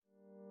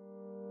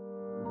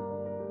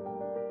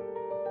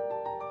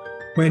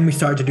When we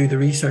started to do the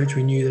research,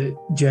 we knew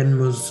that gin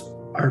was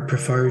our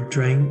preferred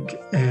drink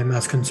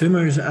as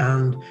consumers,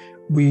 and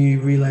we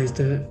realised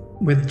that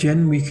with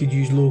gin we could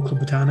use local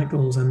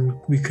botanicals and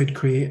we could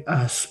create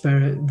a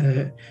spirit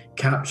that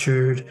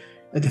captured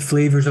the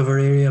flavours of our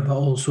area, but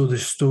also the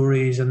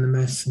stories and the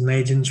myths and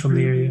legends from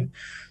the area.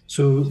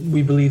 So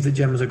we believe that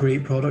gin was a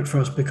great product for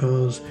us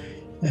because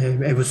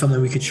it was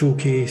something we could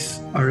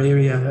showcase our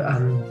area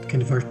and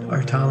kind of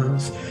our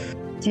talents.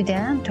 Today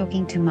I'm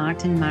talking to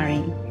Martin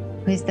Murray,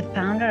 who is the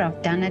founder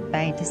of Dunnet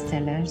Bay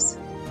Distillers.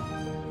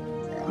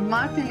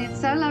 Martin,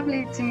 it's so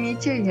lovely to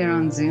meet you here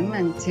on Zoom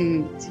and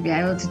to be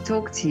able to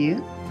talk to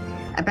you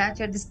about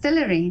your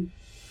distillery.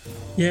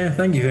 Yeah,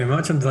 thank you very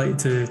much. I'm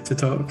delighted to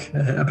talk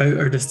about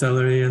our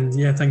distillery, and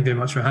yeah, thank you very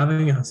much for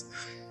having us.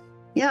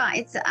 Yeah,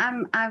 it's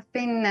I've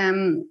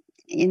been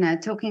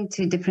talking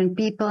to different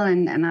people,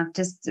 and I've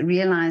just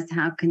realized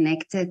how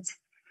connected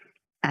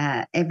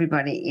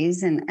everybody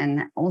is,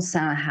 and also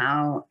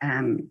how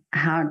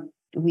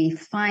we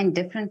find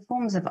different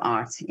forms of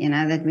art.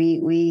 That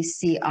we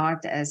see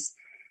art as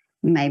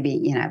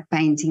maybe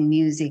painting,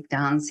 music,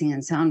 dancing,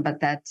 and so on,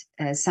 but that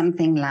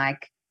something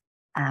like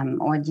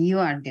what you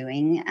are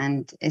doing,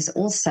 and is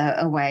also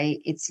a way.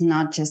 It's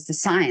not just a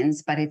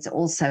science, but it's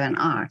also an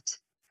art.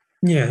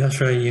 Yeah, that's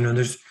right.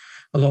 There's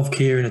a lot of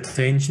care and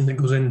attention that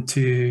goes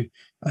into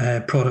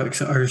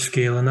products at our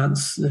scale, and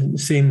that's the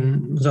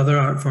same as other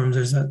art forms.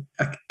 There's a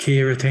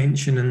care,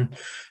 attention,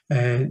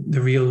 and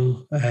the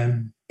real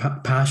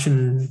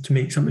passion to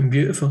make something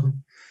beautiful.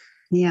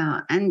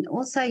 Yeah, and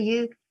also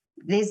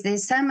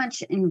there's so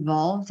much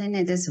involved in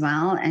it as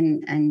well,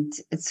 and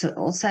it's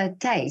also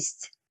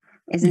taste,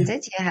 isn't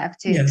it? You have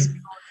to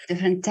explore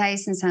different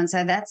tastes and so on.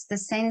 So that's the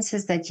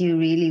senses that you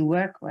really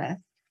work with.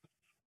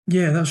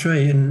 Yeah, that's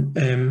right. And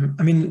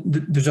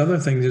there's other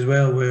things as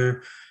well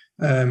where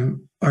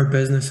our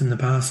business in the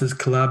past has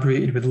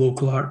collaborated with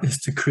local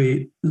artists to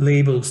create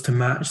labels to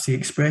match the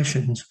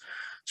expressions.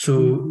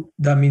 So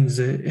that means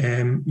that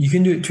you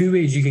can do it two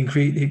ways. You can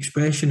create the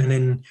expression and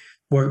then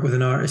work with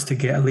an artist to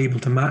get a label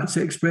to match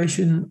the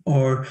expression,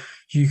 or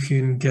you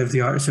can give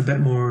the artist a bit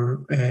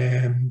more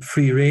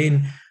free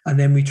rein, and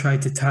then we try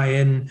to tie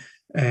in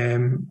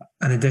an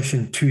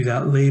addition to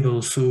that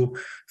label. So,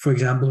 for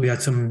example, we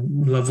had some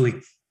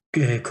lovely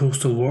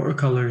coastal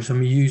watercolours,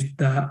 and we used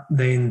that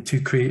then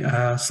to create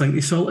a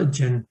slightly salted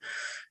gin.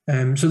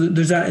 So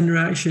there's that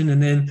interaction,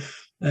 and then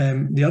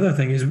the other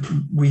thing is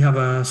we have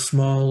a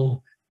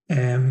small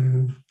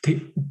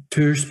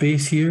tour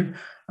space here,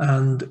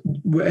 and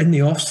in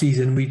the off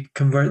season we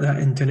convert that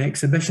into an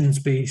exhibition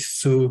space.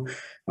 So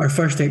our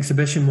first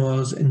exhibition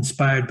was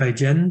inspired by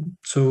gin.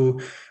 So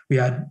we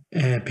had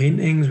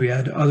paintings, we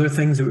had other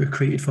things that were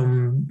created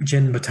from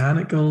gin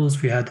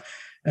botanicals, we had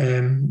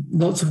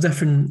lots of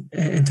different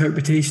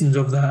interpretations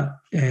of that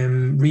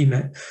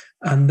remit.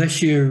 And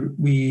this year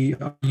we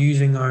are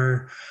using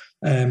our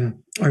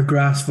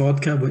grass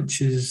vodka, which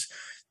is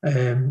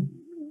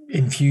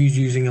infused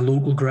using a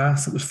local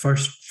grass that was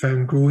first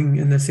found growing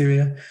in this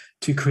area,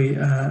 to create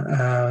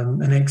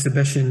an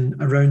exhibition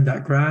around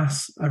that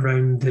grass,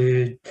 around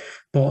the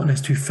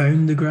botanist who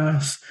found the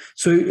grass.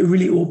 So it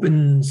really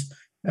opens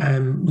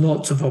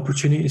lots of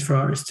opportunities for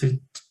artists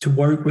to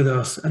work with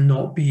us and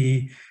not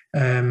be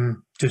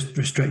just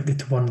restricted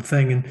to one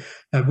thing.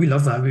 And we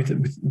love that.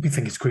 We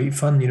think it's great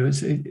fun.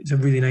 It's a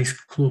really nice,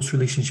 close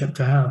relationship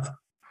to have.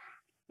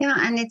 Yeah,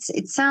 and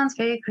it sounds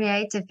very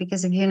creative,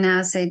 because if you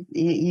now said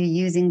you're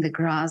using the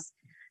grass,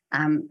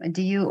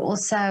 do you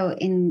also,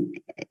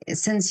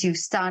 since you've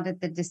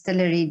started the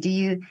distillery, do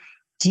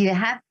you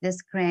have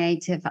this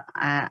creative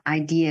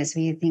ideas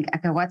where you think,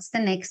 okay, what's the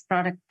next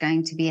product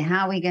going to be?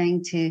 How are we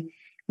going to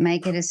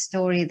make it a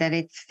story that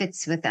it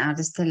fits with our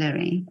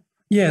distillery?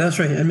 Yeah, that's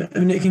right. I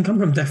mean, it can come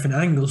from different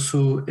angles.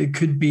 So it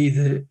could be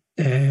that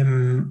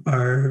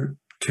our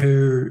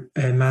tour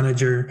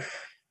manager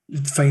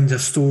finds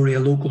a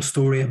local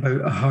story about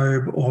a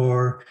herb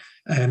or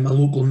a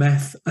local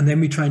myth, and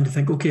then we try to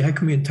think, okay, how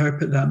can we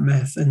interpret that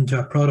myth into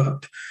a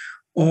product?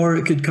 Or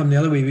it could come the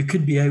other way. We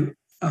could be out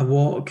a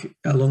walk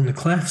along the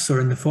cliffs or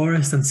in the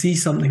forest and see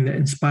something that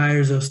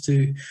inspires us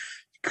to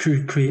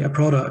create a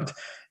product.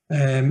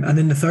 And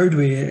then the third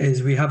way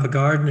is we have a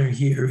gardener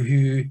here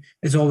who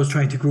is always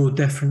trying to grow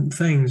different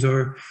things,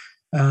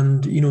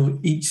 and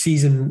each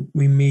season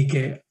we may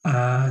get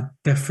a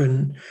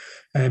different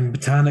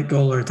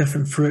botanical or a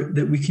different fruit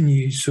that we can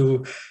use.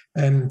 So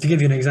to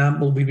give you an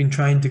example, we've been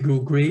trying to grow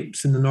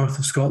grapes in the north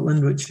of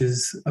Scotland, which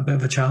is a bit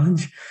of a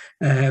challenge.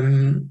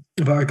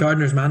 But our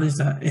gardeners managed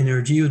that in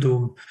our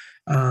geodome.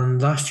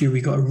 And last year we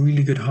got a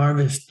really good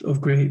harvest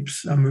of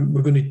grapes, and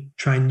we're going to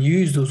try and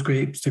use those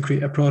grapes to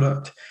create a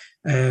product.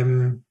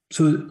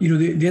 So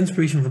the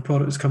inspiration for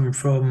products come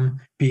from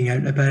being out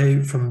and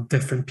about, from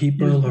different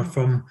people, or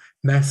from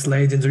myths,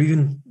 legends, or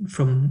even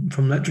from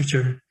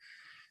literature.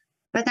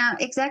 But now,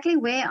 exactly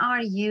where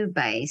are you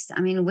based?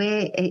 I mean,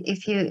 where,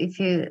 if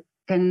you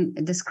can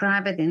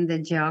describe it in the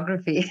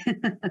geography.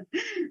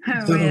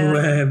 So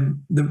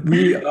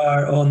we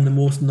are on the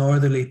most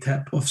northerly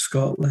tip of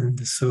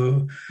Scotland.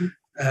 So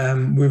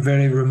We're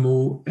very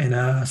remote in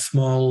a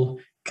small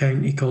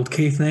county called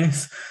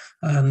Caithness,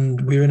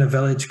 and we're in a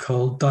village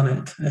called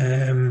Dunnet.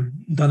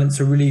 Dunnet's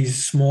a really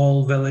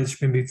small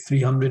village, maybe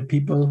 300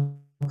 people.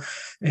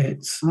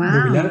 It's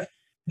where we Wow. live.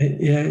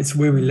 Yeah, it's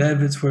where we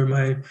live. It's where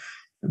my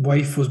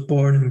wife was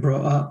born and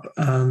brought up,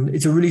 and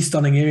it's a really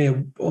stunning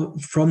area.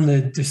 From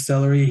the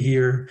distillery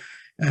here,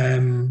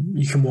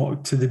 you can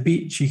walk to the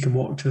beach, you can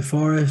walk to the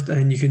forest,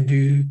 and you can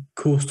do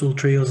coastal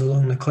trails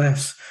along the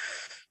cliffs.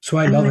 So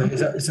I love it.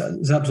 It's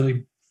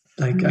absolutely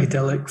like Amazing.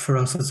 idyllic for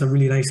us. It's a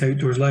really nice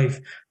outdoors life,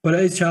 but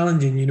it is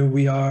challenging. We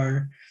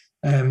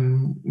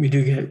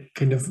do get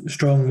kind of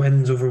strong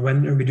winds over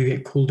winter. We do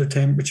get colder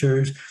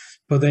temperatures,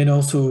 but then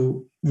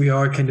also we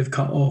are kind of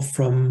cut off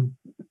from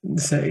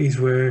the cities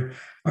where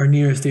our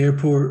nearest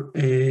airport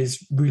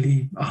is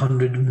really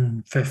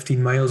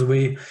 115 miles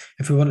away.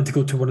 If we wanted to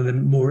go to one of the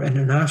more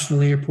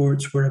international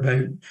airports, we're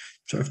about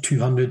sort of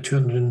 200,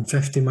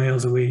 250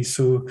 miles away.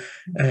 So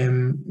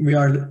we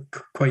are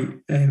quite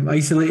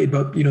isolated,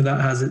 but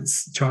that has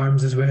its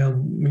charms as well.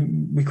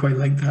 We quite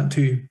like that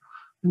too.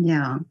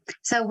 Yeah.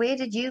 So where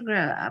did you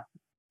grow up?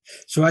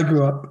 So I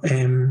grew up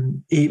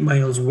 8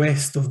 miles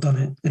west of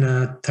Dunnet in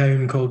a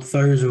town called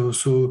Thurso.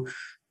 So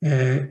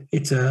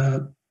it's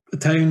a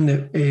town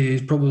that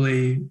is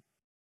probably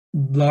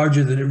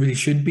larger than it really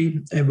should be.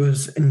 It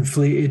was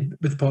inflated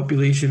with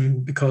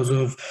population because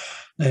of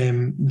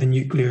the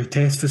nuclear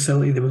test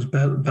facility that was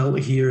built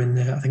here I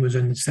think it was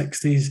in the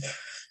 60s.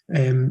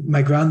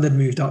 My granddad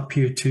moved up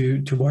here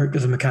to work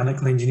as a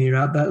mechanical engineer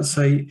at that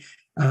site,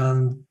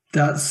 and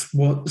that's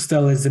what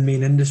still is the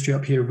main industry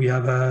up here. We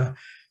have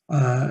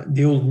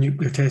the old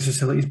nuclear test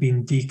facility is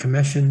being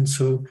decommissioned,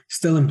 so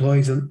still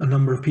employs a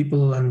number of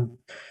people and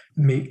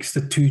makes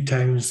the two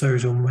towns,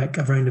 Thurso and Wick,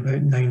 around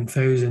about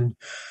 9,000.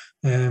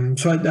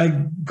 So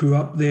I grew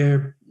up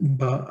there,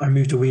 but I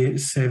moved away at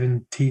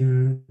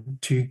 17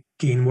 to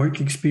gain work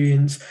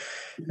experience.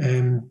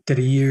 Did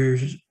a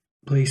year's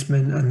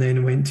placement and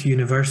then went to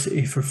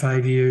university for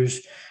 5 years.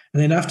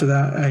 And then after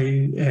that,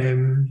 I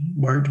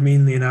worked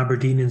mainly in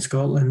Aberdeen in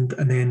Scotland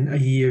and then a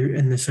year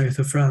in the south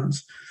of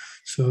France.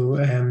 So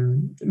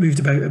moved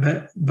about a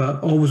bit,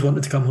 but always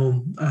wanted to come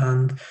home.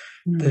 And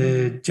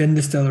the gin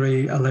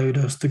distillery allowed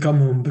us to come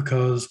home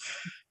because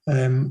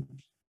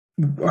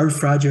our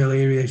fragile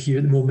area here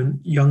at the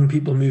moment, young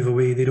people move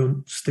away, they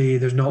don't stay.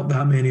 There's not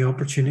that many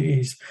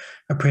opportunities,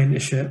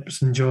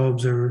 apprenticeships and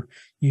jobs, or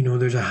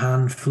there's a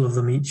handful of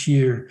them each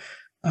year.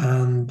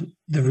 And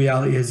the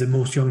reality is that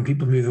most young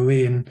people move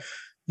away. And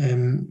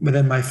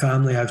within my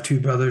family, I have two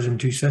brothers and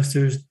two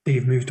sisters.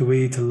 They've moved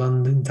away to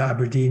London, to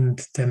Aberdeen,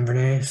 to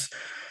Inverness.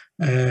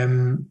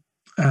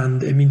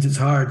 And it means it's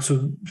hard.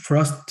 So for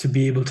us to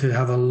be able to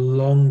have a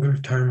longer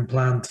term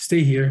plan to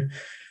stay here,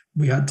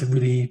 we had to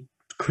really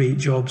create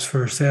jobs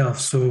for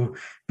ourselves. So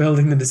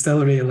building the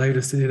distillery allowed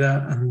us to do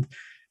that. And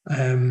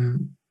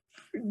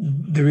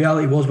the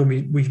reality was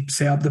when we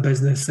set up the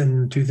business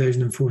in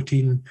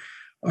 2014,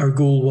 our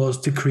goal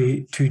was to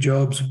create two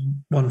jobs,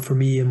 one for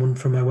me and one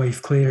for my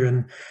wife, Claire,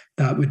 and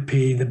that would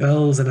pay the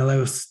bills and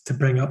allow us to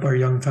bring up our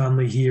young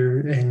family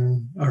here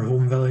in our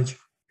home village.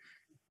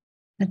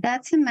 But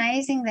that's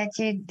amazing that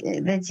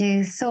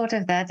you thought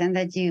of that and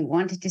that you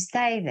wanted to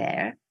stay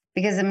there,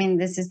 because I mean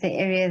this is the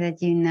area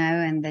that you know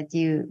and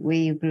where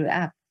you grew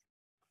up.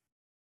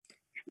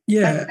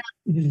 Yeah,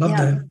 loved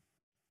it.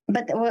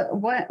 But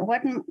what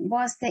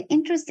was the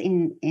interest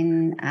in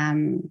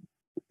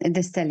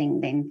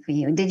distilling then for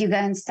you? Did you go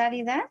and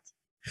study that?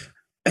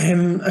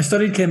 I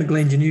studied chemical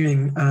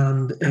engineering,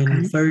 and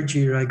in third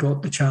year I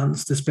got the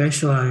chance to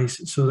specialise.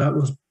 So that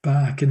was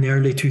back in the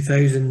early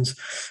 2000s.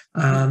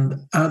 And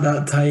at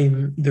that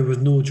time, there was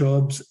no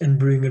jobs in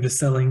brewing or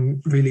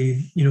distilling,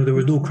 really. There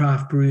was no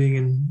craft brewing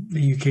in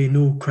the UK,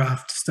 no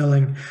craft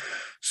distilling.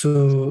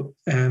 So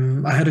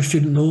I had a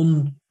student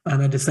loan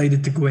and I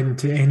decided to go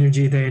into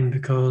energy then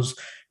because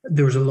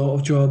there was a lot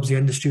of jobs, the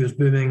industry was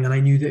booming, and I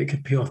knew that it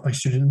could pay off my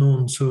student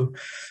loan. So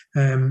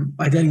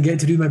I didn't get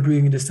to do my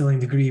brewing and distilling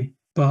degree,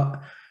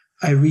 but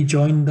I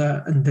rejoined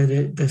that and did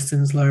it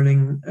distance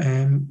learning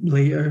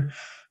later,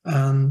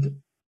 and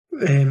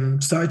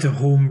started to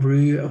home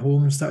brew at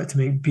home, started to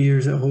make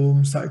beers at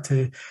home, started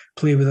to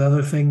play with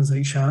other things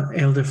like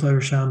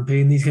elderflower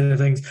champagne, these kind of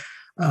things,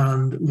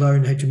 and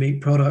learn how to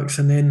make products.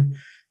 And then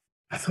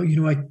I thought,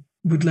 I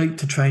would like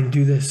to try and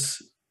do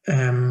this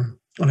on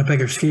a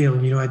bigger scale.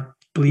 I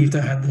believed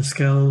I had the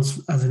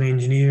skills as an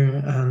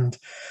engineer and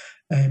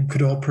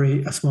could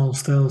operate a small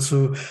still.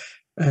 So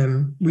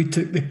we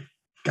took the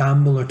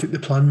gamble, or took the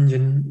plunge,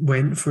 and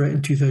went for it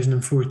in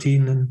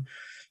 2014. And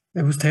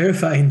it was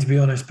terrifying, to be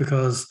honest,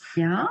 because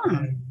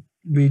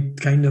we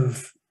kind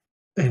of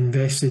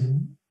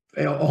invested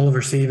all of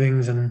our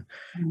savings and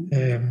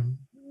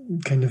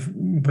kind of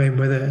went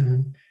with it.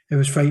 And it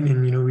was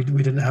frightening. We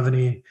didn't have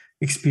any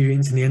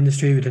experience in the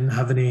industry. We didn't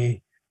have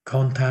any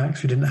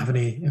contacts. We didn't have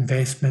any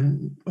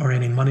investment or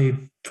any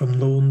money from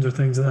loans or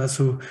things like that.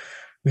 So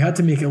we had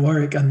to make it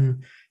work.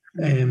 And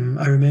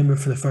I remember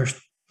for the first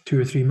 2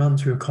 or 3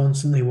 months, we were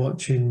constantly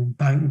watching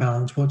bank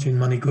balance, watching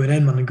money going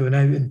in, money going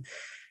out. And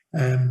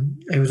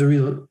it was a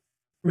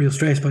real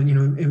stress, but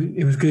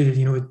it was good.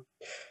 It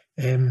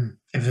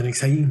was an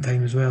exciting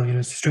time as well.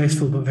 It's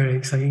stressful but very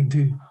exciting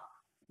too.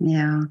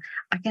 Yeah,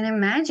 I can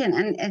imagine.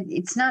 And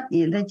it's not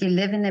that you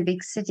live in a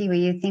big city where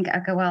you think,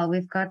 okay, well,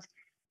 we've got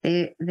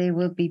there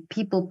will be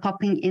people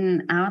popping in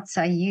and out.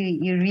 So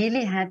you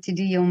really had to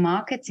do your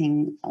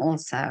marketing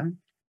also.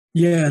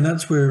 Yeah, and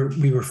that's where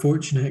we were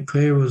fortunate.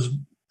 Claire was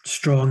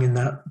strong in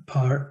that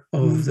part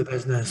of the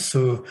business,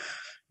 so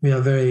we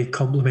have very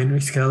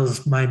complementary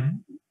skills. My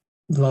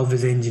love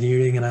is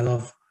engineering, and I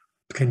love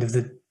kind of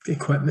the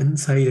equipment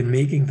side and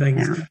making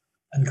things. Yeah.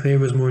 And Claire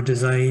was more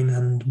design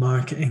and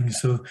marketing.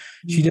 So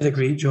she did a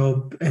great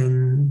job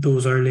in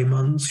those early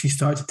months. She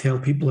started to tell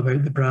people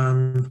about the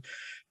brand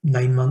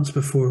 9 months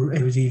before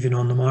it was even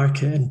on the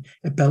market. And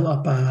it built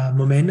up a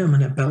momentum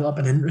and it built up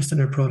an interest in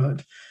our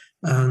product.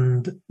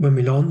 And when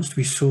we launched,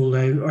 we sold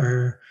out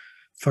our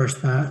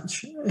first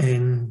batch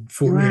in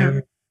 40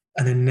 hours.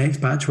 And then the next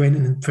batch went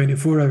in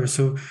 24 hours.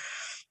 So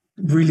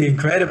really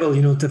incredible,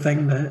 to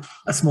think that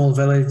a small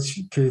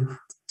village could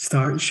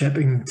start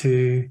shipping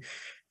to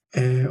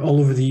all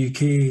over the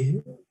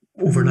UK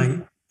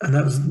overnight, and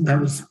that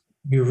was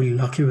we were really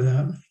lucky with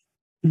that.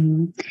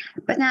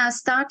 But now,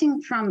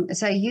 starting from,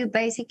 so you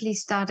basically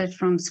started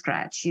from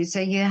scratch. So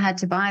you had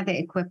to buy the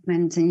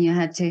equipment, and you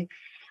had to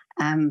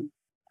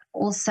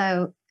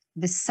also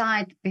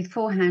decide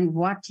beforehand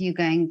what you're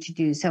going to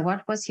do. So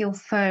what was your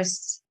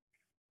first?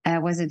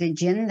 Was it a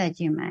gin that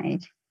you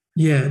made?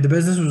 Yeah, the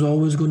business was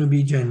always going to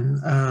be gin,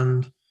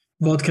 and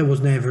vodka was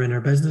never in our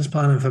business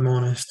plan, if I'm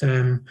honest.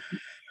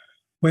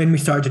 When we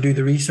started to do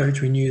the research,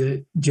 we knew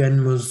that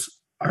gin was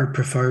our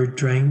preferred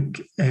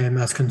drink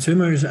as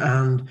consumers,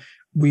 and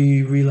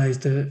we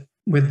realised that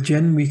with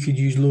gin we could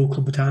use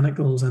local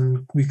botanicals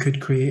and we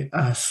could create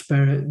a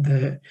spirit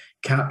that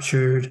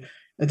captured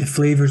the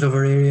flavours of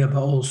our area,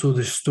 but also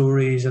the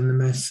stories and the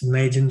myths and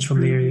legends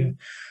from the area.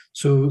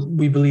 So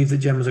we believe that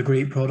gin was a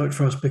great product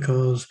for us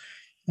because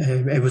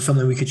it was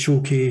something we could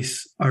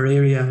showcase our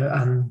area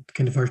and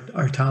kind of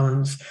our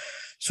talents.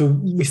 So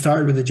we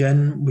started with the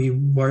gin. We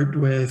worked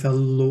with a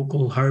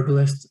local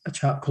herbalist, a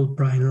chap called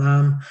Brian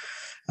Lamb,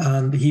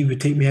 and he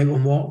would take me out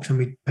on walks and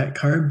we'd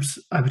pick herbs.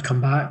 I would come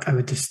back, I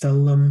would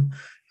distill them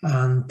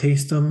and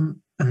taste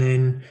them, and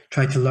then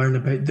try to learn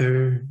about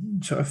their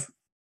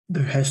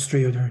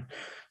history or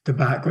their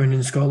background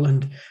in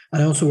Scotland.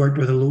 And I also worked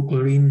with a local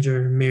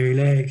ranger, Mary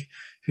Legg,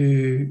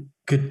 who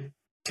could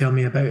tell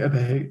me about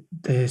the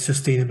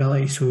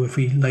sustainability. So if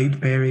we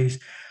liked berries,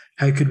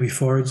 how could we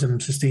forage them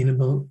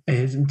sustainable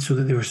so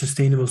that they were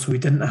sustainable, so we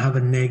didn't have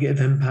a negative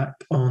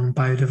impact on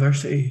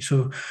biodiversity?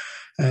 So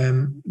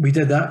we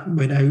did that,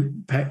 went out,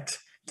 picked,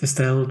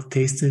 distilled,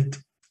 tasted,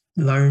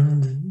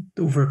 learned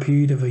over a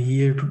period of a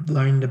year,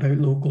 learned about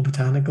local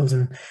botanicals,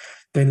 and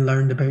then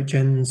learned about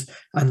gins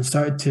and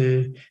started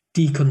to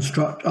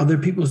deconstruct other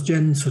people's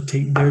gins. So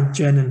take their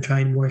gin and try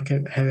and work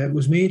out how it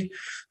was made.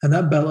 And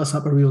that built us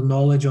up a real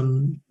knowledge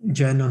on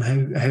gin, on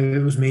how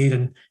it was made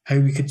and how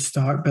we could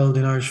start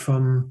building ours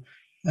from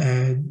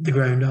the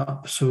ground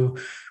up. So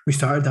we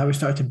started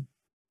to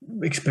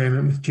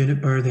experiment with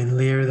juniper, then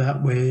layer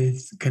that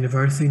with kind of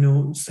earthy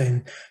notes,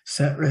 then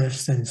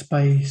citrus, then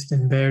spice,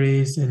 then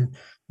berries, then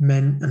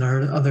mint and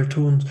our other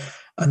tones.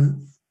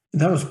 And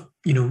that was,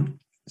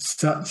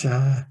 such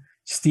a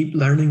steep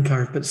learning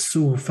curve, but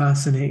so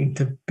fascinating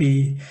to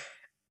be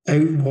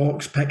out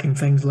walks, picking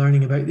things,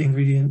 learning about the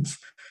ingredients,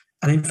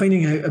 and then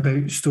finding out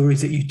about stories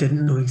that you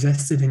didn't know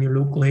existed in your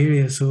local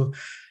area. So,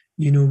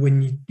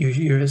 when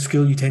you're at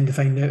school, you tend to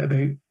find out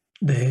about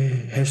the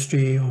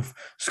history of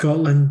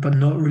Scotland, but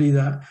not really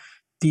that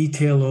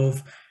detail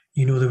of,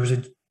 there was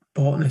a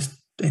botanist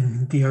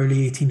in the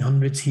early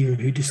 1800s here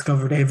who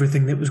discovered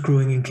everything that was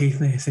growing in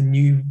Caithness and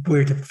knew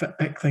where to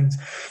pick things.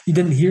 You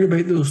didn't hear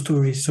about those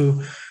stories.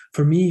 So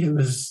for me, it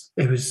was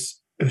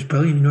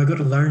brilliant. I got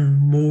to learn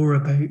more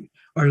about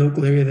our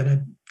local area than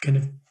I'd kind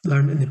of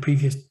learned in the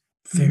previous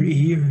 30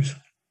 years.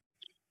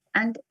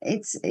 And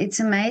it's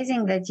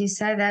amazing that you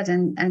say that,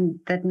 and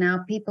that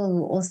now people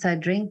who also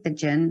drink the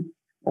gin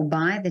or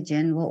buy the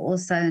gin will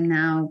also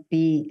now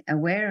be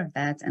aware of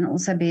that and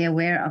also be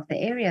aware of the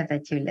area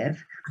that you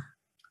live.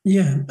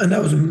 Yeah, and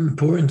that was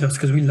important to us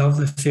because we love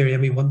this area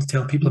and we want to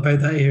tell people about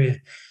that area.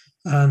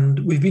 And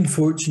we've been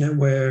fortunate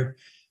where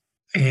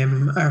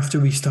after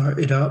we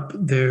started up,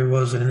 there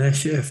was an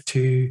initiative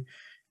to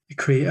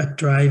create a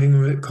driving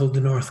route called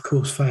the North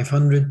Coast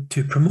 500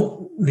 to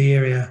promote the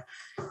area.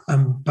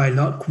 And by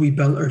luck, we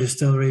built our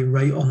distillery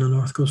right on the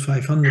North Coast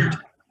 500.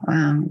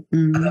 Wow.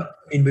 And that,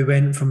 we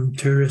went from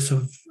tourists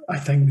of, I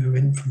think we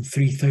went from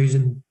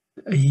 3,000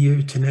 a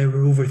year to now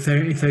we're over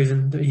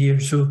 30,000 a year.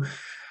 So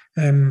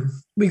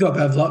we got a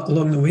bit of luck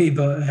along the way,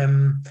 but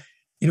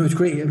it's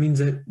great. It means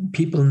that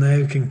people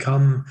now can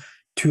come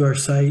to our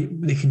site,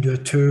 they can do a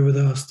tour with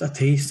us, a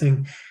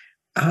tasting,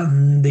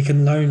 and they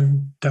can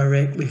learn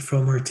directly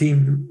from our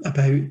team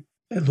about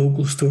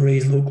local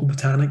stories, local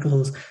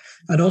botanicals,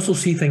 and also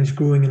see things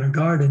growing in our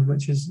garden,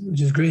 which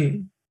is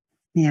great.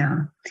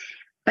 Yeah.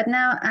 But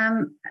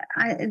now,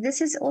 this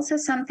is also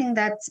something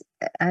that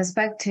I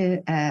spoke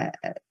to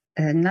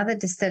another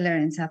distiller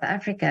in South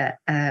Africa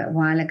a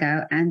while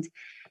ago, and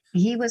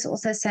he was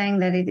also saying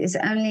that it has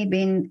only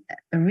been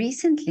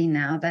recently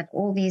now that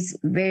all these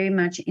very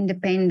much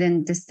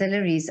independent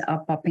distilleries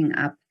are popping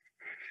up.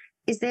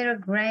 Is there a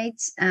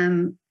great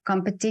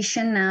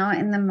competition now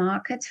in the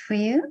market for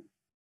you?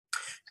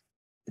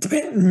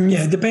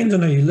 It depends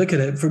on how you look at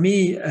it. For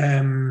me,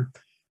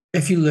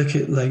 if you look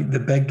at like the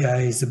big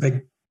guys, the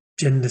big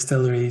gin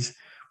distilleries,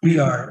 we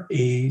are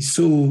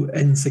so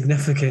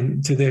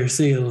insignificant to their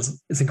sales.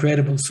 It's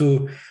incredible.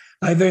 So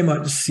I very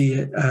much see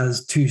it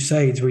as two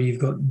sides, where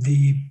you've got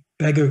the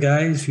bigger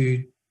guys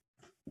who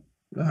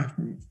are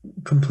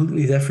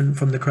completely different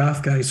from the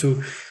craft guys.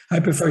 So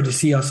I prefer to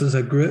see us as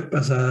a group,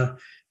 as a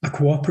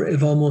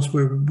cooperative almost,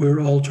 where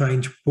we're all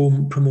trying to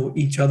promote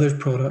each other's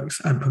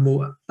products and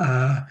promote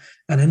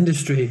an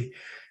industry,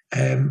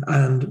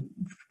 and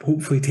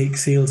hopefully take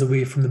sales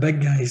away from the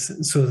big guys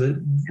so that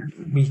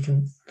we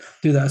can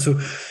do that. So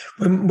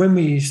when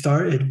we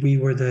started, we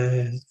were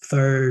the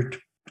third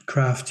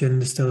craft gin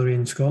distillery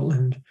in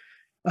Scotland,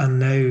 and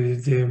now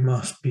there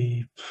must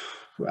be,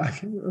 I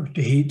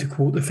hate to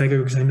quote the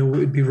figure because I know it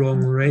would be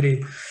wrong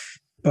already,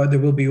 but there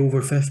will be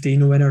over 50.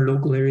 In our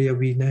local area,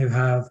 we now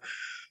have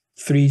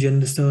 3 gin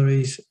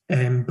distilleries.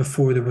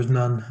 Before there was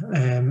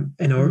none.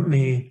 In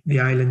Orkney, the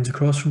islands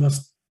across from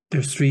us,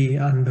 there's 3,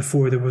 and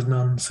before there was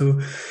none. So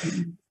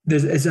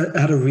it's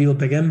had a real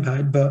big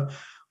impact. But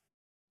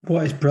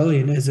what is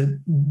brilliant is that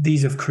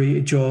these have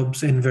created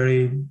jobs in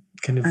very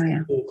kind of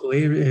local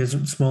areas,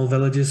 small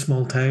villages,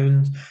 small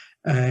towns,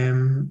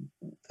 and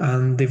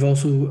they've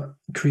also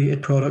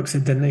created products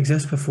that didn't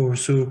exist before.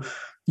 So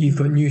you've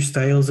got new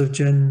styles of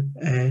gin,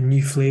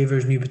 new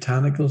flavours, new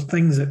botanicals,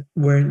 things that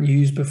weren't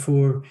used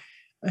before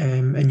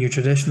in your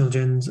traditional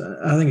gins.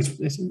 I think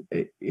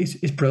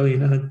it's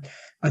brilliant, and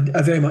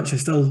I very much, I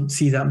still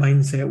see that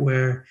mindset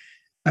where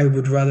I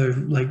would rather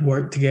like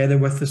work together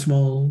with the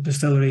small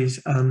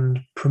distilleries and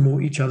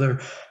promote each other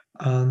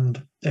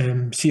and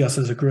see us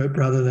as a group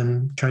rather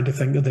than trying to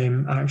think of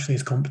them actually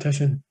as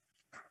competition.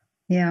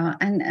 Yeah,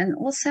 and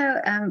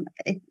also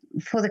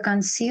for the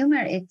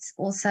consumer, it's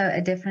also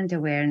a different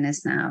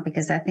awareness now,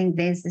 because I think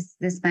this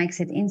makes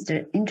it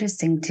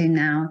interesting to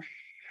now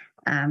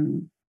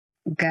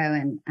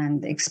go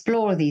and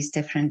explore these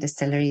different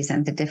distilleries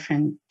and the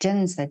different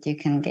gins that you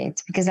can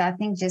get. Because I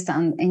think just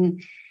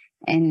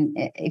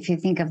if you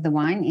think of the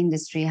wine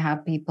industry, how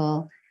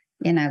people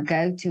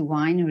go to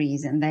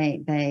wineries, and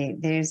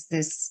there's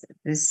this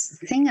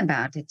thing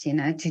about it,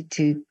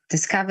 to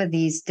discover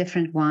these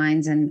different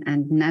wines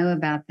and know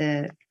about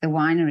the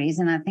wineries.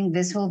 And I think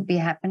this will be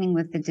happening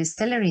with the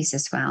distilleries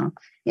as well,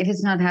 if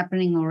it's not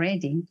happening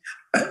already.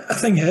 I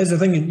think it is. I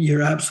think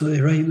you're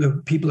absolutely right.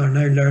 The people are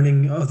now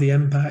learning of the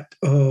impact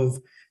of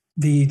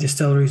the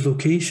distillery's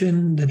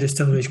location, the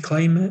distillery's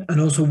climate,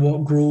 and also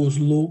what grows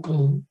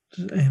local,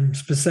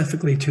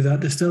 specifically to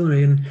that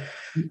distillery. And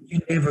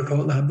you never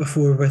got that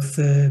before with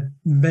the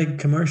big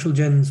commercial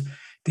gins.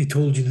 They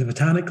told you the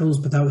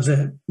botanicals, but that was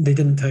it. They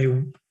didn't tell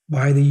you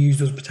why they used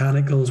those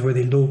botanicals, were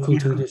they local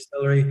to the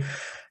distillery,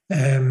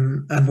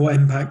 and what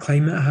impact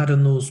climate had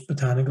on those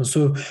botanicals.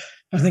 So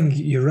I think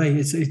you're right.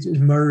 It's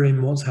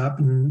mirroring what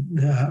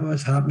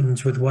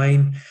happens with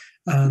wine,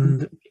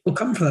 and people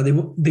come for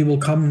that. They will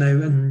come now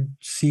and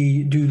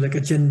do like a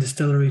gin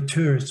distillery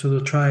tour. So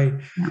they'll try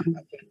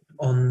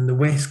on the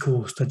west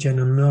coast, a gin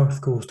on the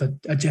north coast,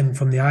 a gin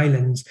from the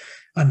islands,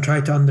 and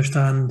try to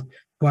understand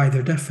why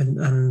they're different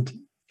and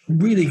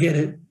really get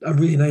a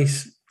really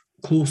nice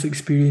close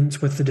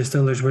experience with the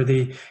distillers, where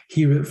they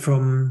hear it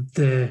from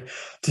the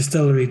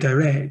distillery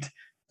direct.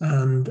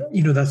 And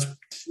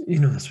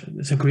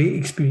it's a great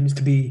experience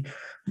to be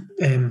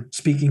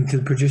speaking to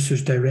the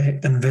producers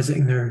direct and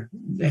visiting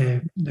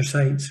their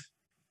sites.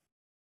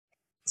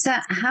 So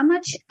how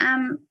much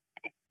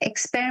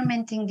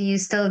experimenting do you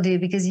still do?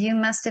 Because you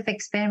must have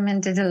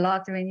experimented a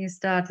lot when you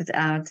started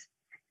out.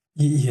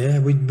 Yeah,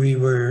 we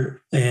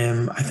were,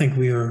 I think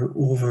we were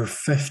over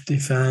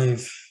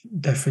 55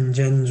 different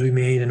gins we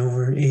made and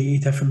over 80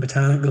 different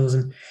botanicals,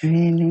 and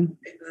really,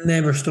 it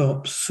never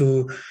stops.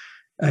 So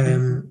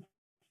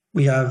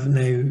we have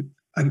now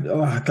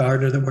a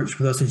gardener that works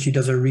with us, and she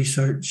does our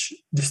research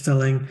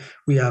distilling.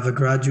 We have a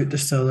graduate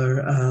distiller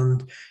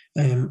and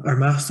our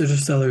master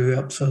distiller who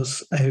helps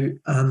us out,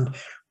 and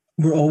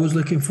we're always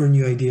looking for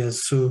new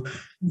ideas. So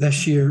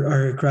this year,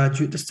 our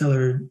graduate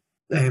distiller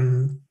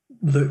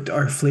looked at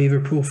our flavour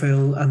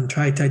profile and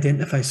tried to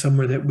identify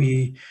somewhere that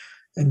we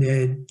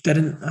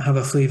didn't have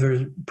a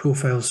flavour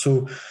profile.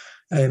 So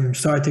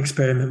started to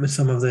experiment with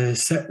some of the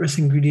citrus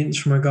ingredients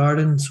from our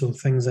garden, so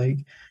things like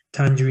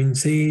tangerine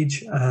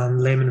sage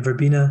and lemon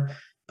verbena,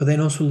 but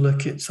then also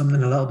look at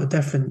something a little bit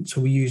different.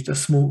 So we used a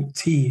smoked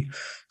tea.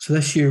 So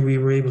this year we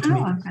were able to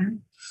make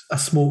a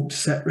smoked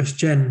citrus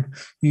gin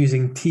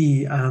using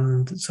tea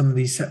and some of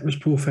these citrus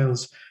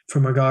profiles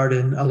from our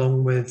garden,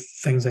 along with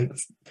things like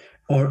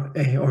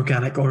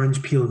organic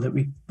orange peel that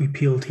we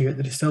peeled here at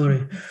the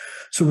distillery.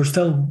 So we're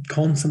still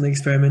constantly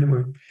experimenting.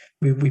 We're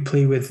we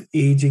play with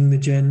aging the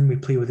gin, we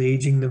play with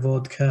aging the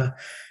vodka.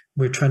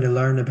 We're trying to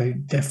learn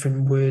about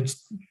different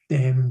woods,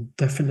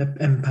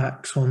 different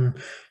impacts on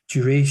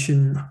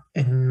duration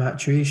and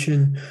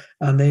maturation,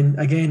 and then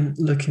again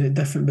looking at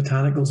different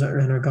botanicals that are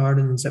in our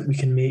gardens that we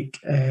can make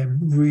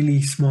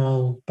really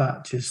small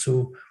batches,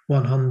 so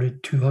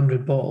 100,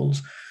 200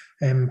 bottles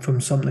from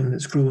something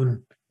that's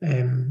grown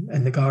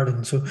in the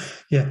garden. So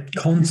yeah,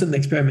 constant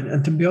experiment.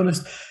 And to be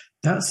honest,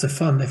 that's the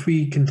fun. If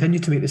we continue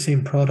to make the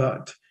same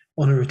product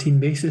on a routine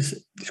basis,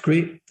 it's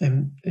great,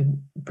 and it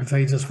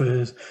provides us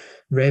with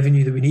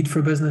revenue that we need for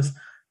a business.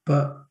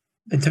 But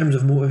in terms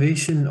of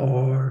motivation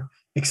or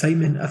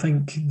excitement, I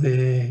think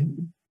the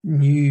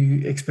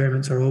new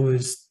experiments are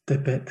always the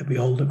bit that we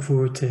all look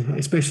forward to,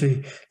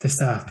 especially the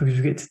staff, because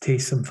we get to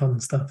taste some fun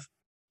stuff.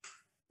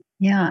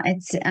 Yeah,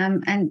 it's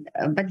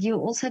but you're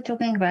also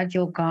talking about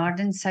your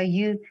garden, so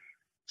you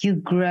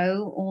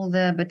grow all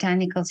the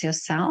botanicals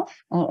yourself,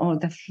 or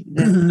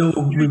No,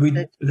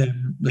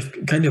 there's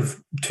kind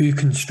of two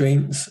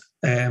constraints.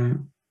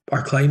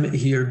 Our climate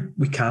here,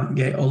 we can't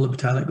get all the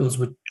botanicals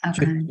with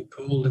okay. too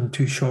cold and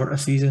too short a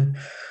season.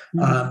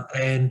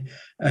 Mm.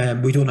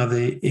 And we don't have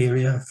the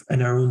area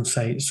in our own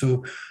site.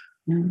 So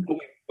what we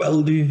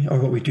will do, or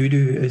what we do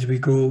is we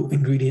grow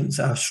ingredients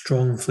that have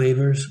strong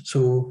flavours.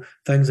 So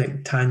things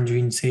like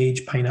tangerine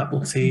sage,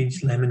 pineapple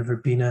sage, lemon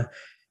verbena.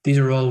 These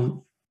are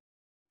all,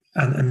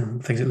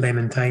 and things like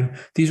lemon thyme.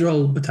 These are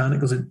all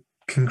botanicals that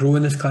can grow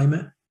in this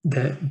climate,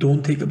 that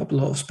don't take up a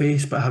lot of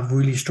space but have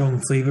really strong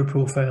flavour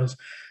profiles.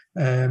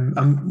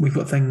 And we've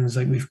got things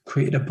like, we've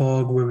created a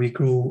bog where we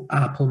grow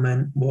apple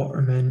mint, water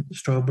mint,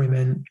 strawberry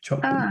mint,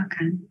 chocolate. Oh,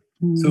 okay.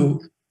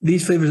 So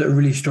these flavours that are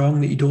really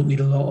strong, that you don't need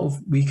a lot of,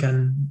 we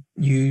can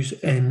use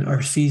in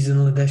our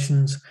seasonal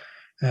editions.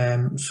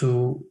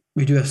 So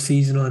we do a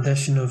seasonal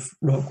edition of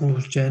Rock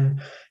Rose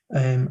Gin,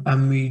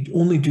 and we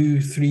only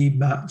do 4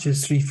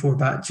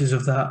 batches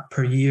of that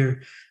per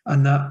year,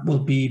 and that will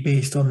be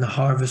based on the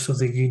harvest of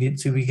the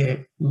ingredients that we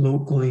get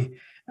locally,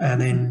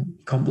 and then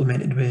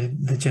complemented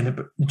with the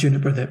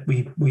juniper that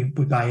we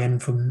buy in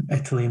from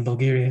Italy and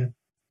Bulgaria.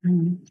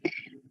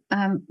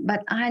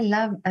 But I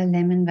love a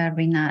lemon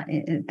verbena.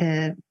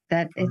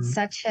 It's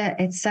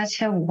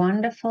such a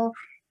wonderful.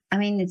 I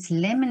mean, it's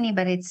lemony,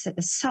 but it's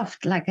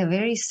soft, like a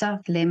very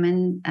soft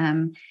lemon.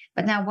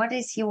 But now, what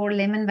is your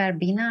lemon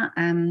verbena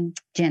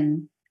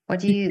gin? What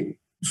do you?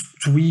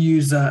 So we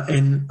use that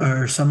in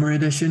our summer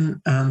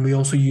edition, and we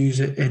also use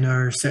it in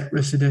our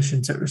citrus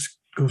edition, citrus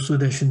coastal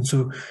edition.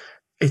 So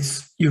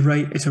you're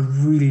right, it's a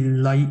really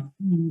light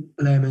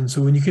lemon.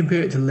 So when you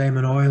compare it to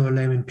lemon oil or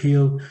lemon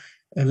peel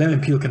can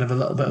have a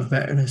little bit of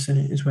bitterness in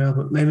it as well.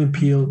 But lemon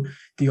peel,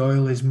 the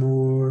oil is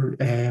more,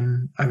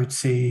 I would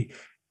say,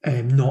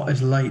 not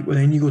as light. Well,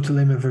 then you go to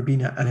lemon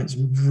verbena and it's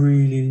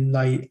really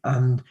light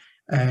and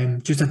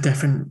just a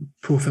different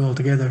profile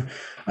altogether.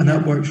 And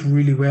that works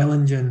really well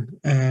in gin.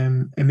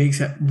 It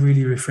makes it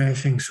really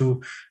refreshing.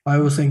 So I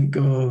always think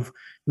of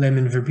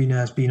lemon verbena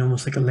as being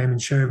almost like a lemon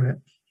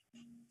sherbet.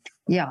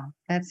 Yeah,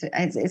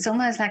 it's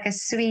almost like a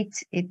sweet.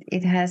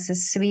 It has a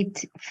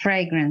sweet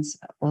fragrance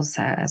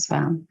also as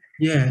well.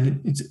 Yeah, and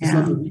it's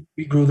lovely.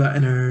 We grow that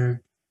in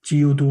our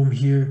geodome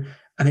here,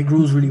 and it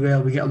grows really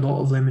well. We get a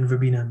lot of lemon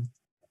verbena.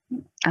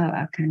 Oh,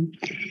 okay.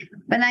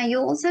 But now you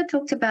also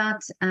talked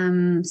about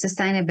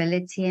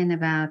sustainability and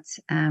about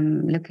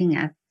looking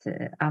at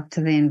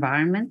after the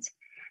environment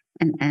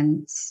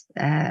and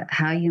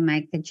how you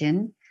make the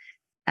gin.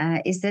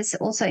 Is this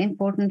also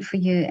important for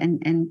you?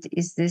 And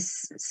is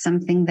this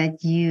something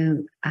that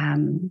you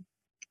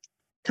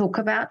talk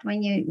about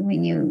when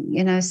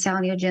you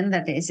sell your gin?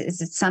 That is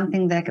it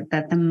something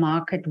that the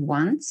market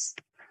wants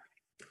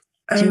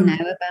to know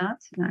about?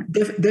 No.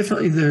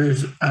 Definitely,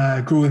 there's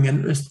a growing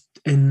interest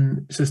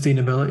in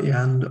sustainability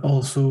and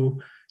also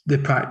the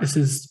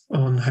practices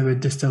on how a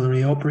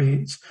distillery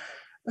operates.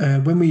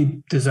 When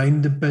we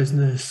designed the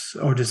business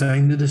or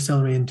designed the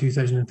distillery in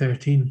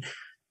 2013,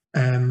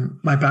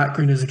 my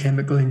background as a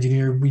chemical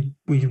engineer,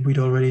 we'd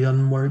already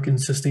done work in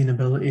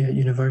sustainability at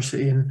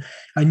university, and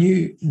I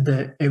knew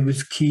that it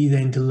was key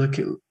then to look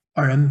at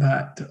our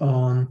impact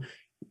on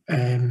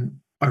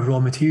our raw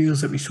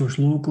materials that we source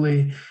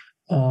locally,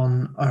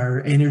 on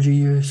our energy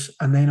use,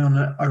 and then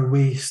on our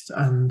waste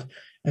and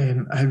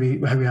how we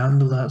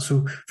handle that.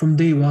 So from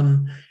day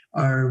one,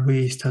 our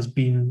waste has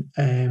been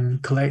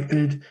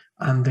collected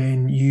and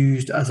then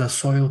used as a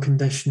soil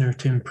conditioner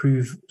to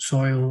improve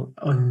soil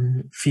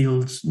on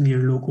fields near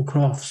local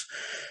crops.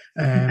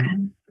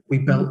 We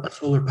built a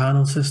solar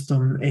panel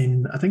system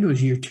in, I think it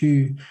was year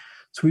 2.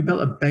 So we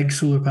built a big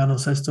solar panel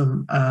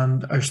system,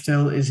 and our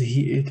still is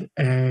heated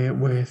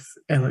with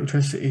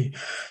electricity.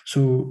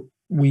 So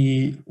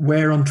we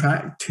were on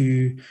track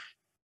to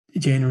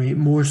generate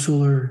more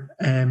solar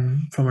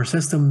from our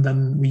system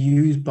than we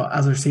use, but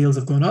as our sales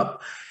have gone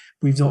up,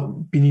 we've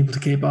not been able to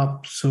keep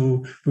up.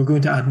 So we're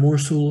going to add more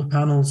solar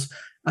panels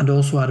and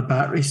also add a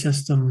battery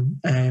system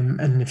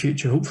in the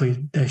future,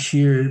 hopefully this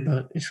year,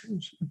 but it's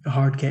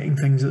hard getting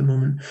things at the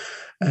moment.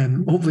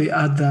 Hopefully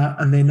add that,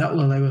 and then that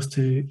will allow us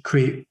to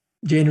create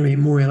generate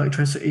more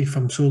electricity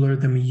from solar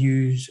than we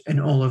use in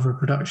all of our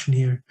production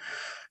here.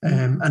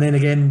 And then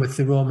again, with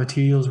the raw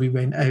materials, we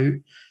went out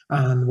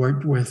and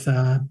worked with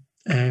a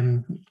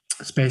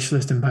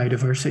specialist in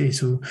biodiversity.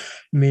 So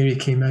Mary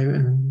came out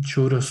and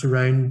showed us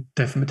around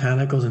different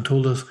botanicals and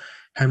told us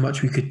how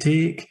much we could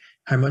take,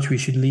 how much we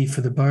should leave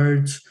for the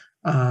birds,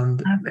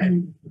 and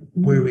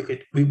where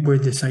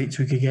the sites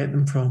we could get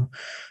them from.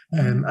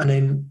 And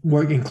then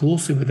working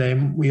closely with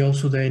them, we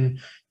also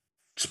then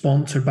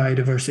sponsor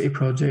biodiversity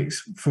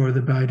projects for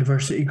the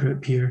biodiversity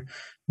group here,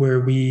 where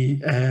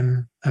we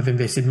have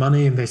invested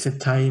money, invested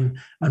time,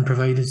 and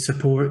provided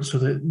support so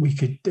that we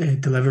could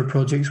deliver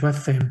projects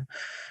with them.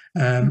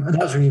 And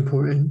that's really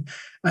important.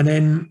 And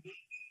then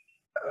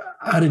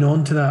adding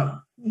on to that,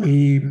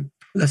 we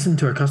listen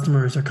to our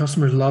customers. Our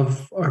customers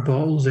love our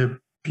bottles. They're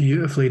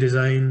beautifully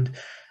designed,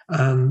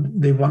 and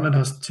they wanted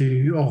us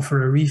to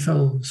offer a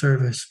refill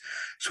service.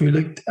 So we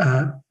looked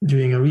at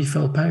doing a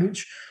refill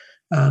pouch,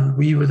 and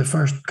we were the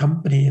first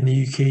company in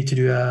the UK to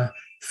do a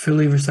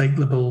fully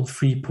recyclable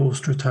free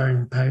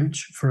post-return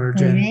pouch for our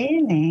gin.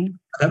 Really?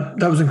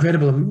 That was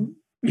incredible.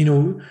 You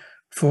know,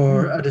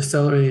 for a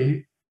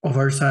distillery of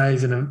our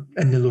size and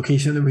in the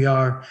location that we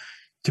are,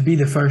 to be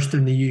the first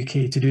in the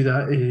UK to do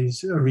that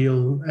is a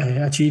real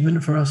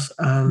achievement for us.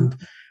 And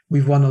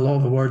we've won a lot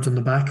of awards on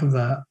the back of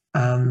that.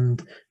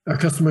 And our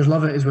customers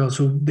love it as well.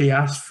 So they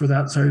asked for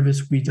that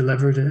service, we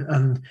delivered it,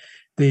 and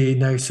they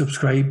now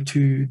subscribe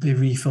to the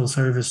refill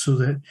service so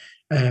that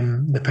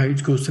the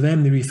pouch goes to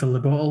them, they refill the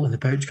bottle, and the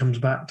pouch comes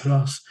back to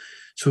us.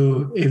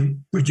 So it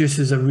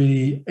reduces a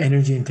really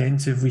energy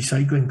intensive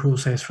recycling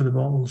process for the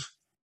bottles.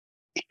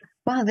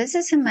 Wow, this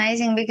is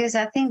amazing, because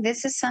I think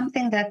this is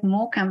something that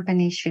more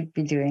companies should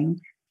be doing,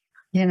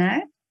 you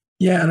know?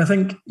 Yeah, and I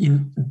think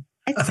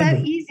it's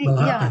so easy.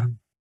 Yeah.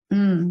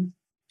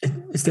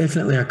 It's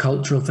definitely a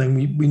cultural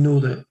thing. We know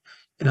that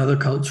in other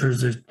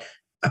cultures there's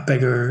a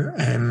bigger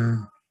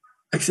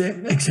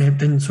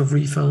acceptance of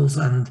refills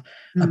and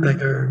a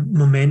bigger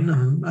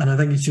momentum. And I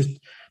think it's just,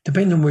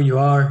 depending on where you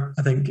are,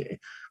 I think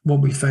what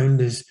we found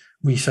is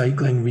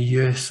recycling,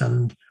 reuse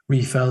and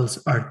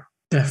refills are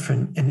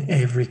different in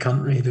every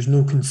country. There's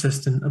no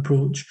consistent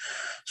approach.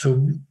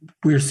 So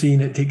we're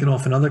seeing it taken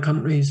off in other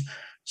countries.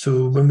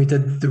 So when we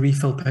did the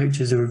refill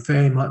pouches, they were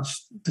very much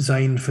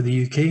designed for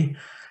the UK.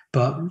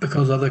 But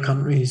because other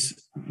countries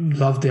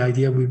love the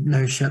idea, we've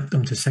now shipped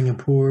them to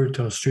Singapore,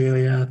 to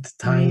Australia, to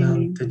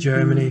Thailand, to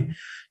Germany.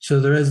 So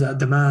there is that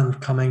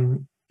demand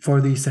coming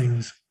for these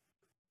things.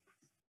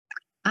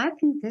 I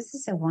think this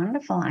is a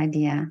wonderful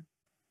idea,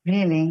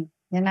 really.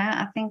 You know,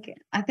 I think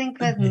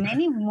with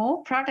many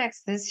more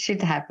products, this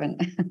should happen.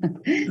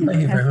 Thank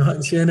you very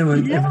much. Yeah, no,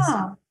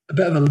 yeah. A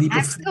bit of a leap.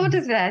 I've thought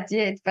of that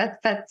yet,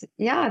 but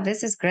yeah,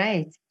 this is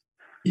great.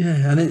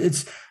 Yeah, and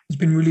it's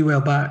been really well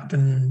backed,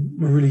 and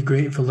we're really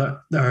grateful that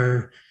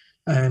our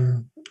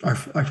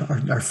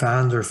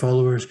fans, our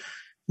followers,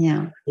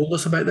 told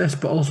us about this,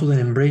 but also then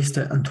embraced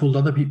it and told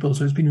other people.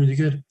 So it's been really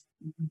good.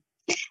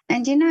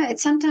 And you know, it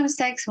sometimes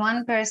takes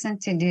one person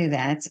to do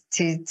that,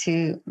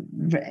 to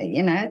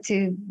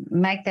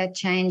make that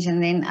change,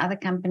 and then other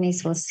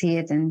companies will see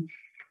it and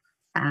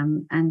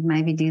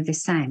maybe do the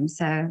same.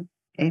 So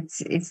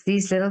it's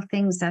these little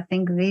things. I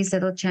think these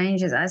little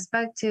changes. I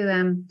spoke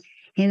to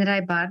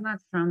Henry Barnard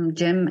from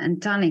Gin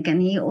and Tonic,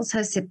 and he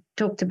also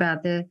talked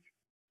about their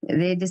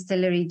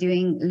distillery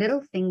doing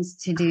little things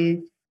to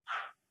do,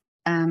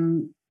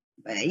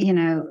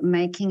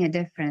 making a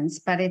difference.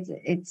 But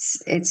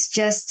it's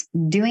just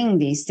doing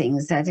these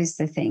things. That is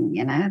the thing,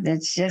 you know.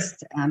 That's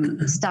just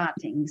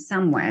starting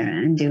somewhere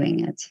and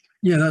doing it.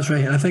 Yeah, that's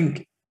right. I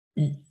think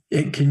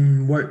it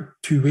can work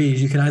two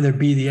ways. You can either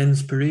be the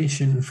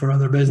inspiration for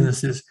other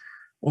businesses,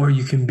 or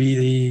you can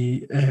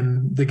be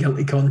the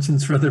guilty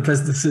conscience for other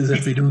businesses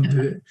if they don't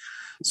do it.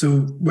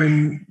 So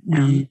when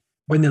the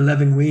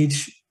living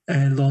wage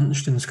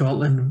launched in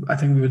Scotland, I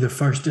think we were the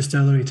first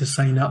distillery to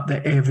sign up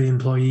that every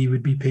employee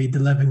would be paid the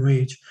living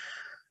wage.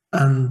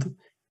 And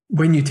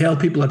when you tell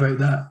people about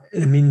that,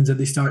 it means that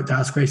they start to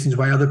ask questions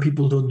why other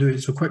people don't do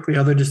it. So quickly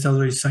other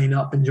distilleries sign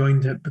up and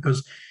joined it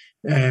because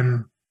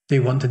they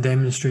want to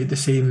demonstrate the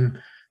same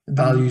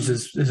values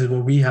as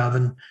what we have.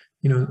 And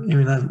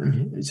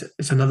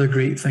it's another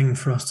great thing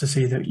for us to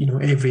say that, you know,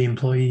 every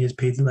employee is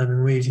paid the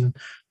living wage, and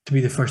to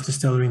be the first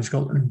distillery in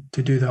Scotland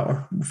to do that,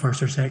 or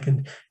first or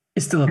second,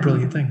 it's still a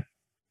brilliant thing.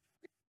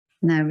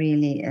 No,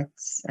 really,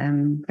 it's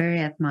very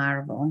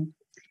admirable.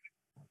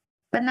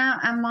 But now,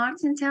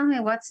 Martin, tell me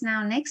what's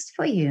now next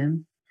for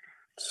you.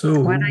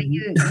 So, what are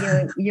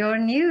your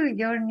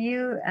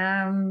new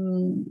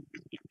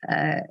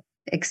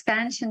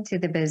expansion to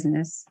the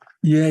business?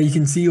 Yeah, you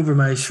can see over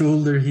my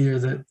shoulder here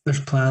that there's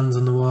plans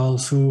on the wall.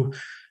 So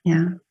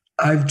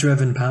I've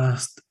driven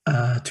past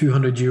a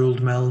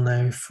 200-year-old mill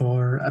now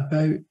for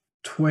about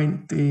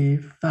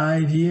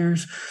 25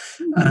 years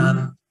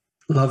and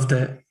loved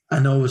it,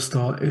 and always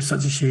thought it was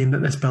such a shame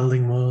that this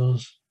building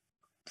was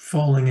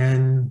falling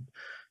in,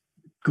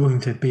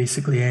 going to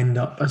basically end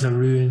up as a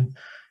ruin.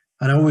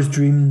 And I always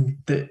dreamed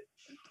that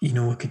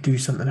we could do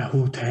something at a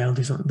hotel,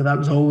 do something, but that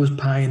was always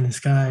pie in the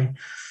sky.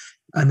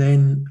 And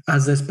then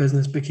as this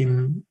business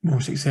became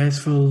more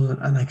successful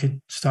and I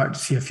could start to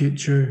see a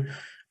future,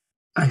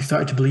 I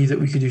started to believe that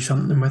we could do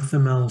something with the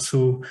mill.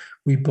 So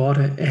we bought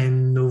it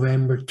in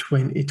November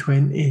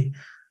 2020,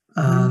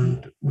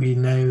 and we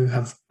now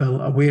have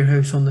built a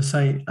warehouse on the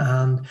site,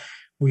 and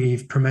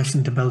we've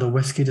permission to build a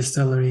whiskey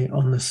distillery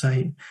on the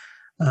site.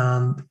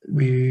 And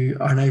we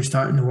are now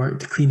starting to work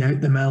to clean out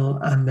the mill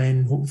and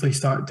then hopefully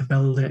start to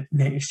build it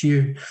next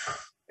year.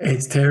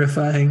 It's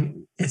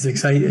terrifying, it's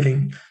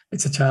exciting,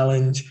 it's a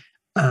challenge,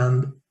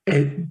 and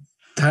it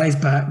ties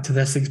back to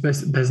this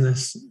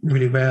business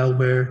really well,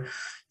 where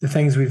the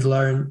things we've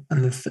learned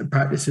and the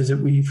practices that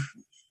we've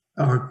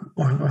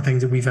or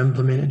things that we've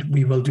implemented,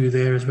 we will do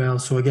there as well.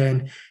 So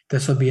again,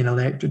 this will be an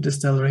electric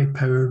distillery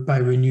powered by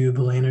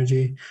renewable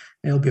energy.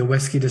 It'll be a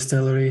whiskey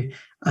distillery,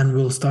 and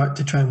we'll start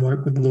to try and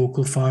work with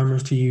local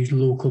farmers to use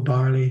local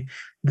barley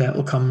that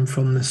will come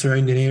from the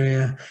surrounding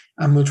area.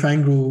 And we'll try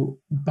and grow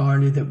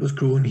barley that was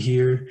grown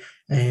here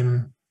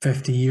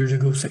 50 years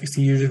ago,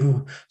 60 years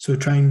ago. So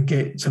try and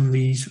get some of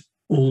these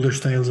older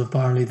styles of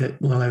barley that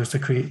will allow us to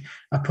create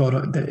a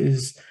product that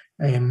is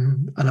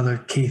another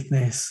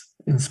Caithness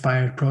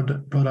inspired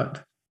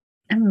product.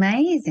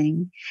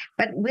 Amazing.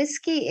 But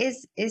whiskey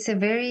is a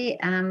very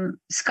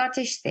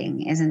Scottish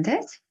thing, isn't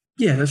it?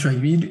 Yeah, that's right.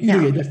 You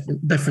do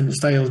get different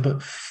styles,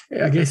 but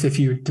I guess if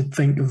you were to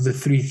think of the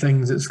three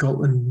things that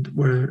Scotland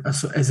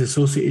is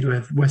associated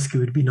with, whiskey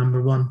would be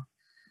number one.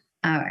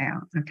 Oh, yeah.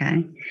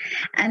 Okay.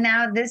 And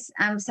now this,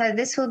 so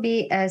this will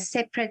be a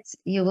separate.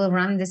 You will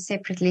run this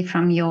separately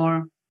from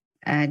your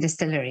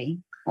distillery,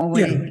 or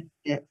will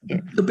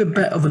there'll be a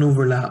bit of an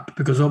overlap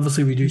because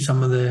obviously we do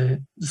some of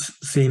the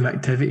same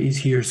activities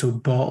here. So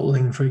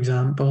bottling, for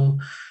example,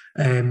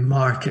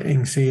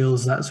 marketing,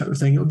 sales, that sort of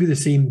thing. It'll be the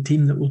same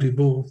team that will do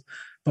both,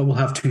 but we'll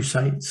have two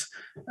sites.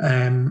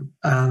 And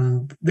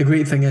the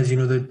great thing is,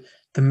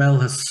 the mill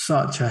has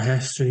such a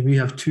history. We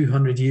have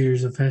 200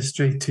 years of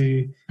history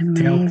to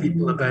tell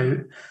people about.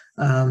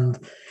 And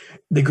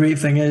the great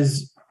thing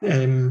is,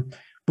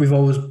 we've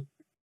always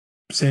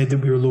said that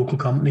we were a local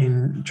company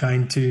and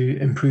trying to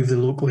improve the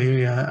local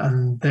area,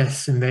 and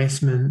this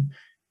investment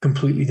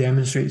completely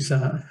demonstrates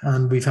that.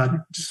 And we've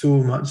had so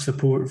much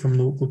support from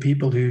local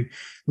people who,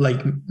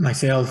 like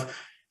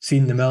myself,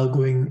 seen the mill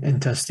going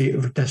into a state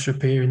of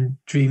disrepair and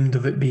dreamed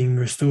of it being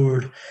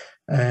restored.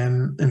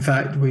 In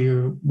fact,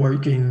 we're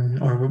working,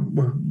 or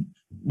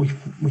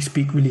we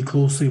speak really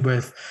closely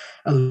with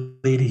a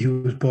lady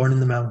who was born in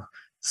the mill.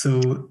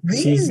 So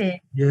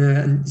really?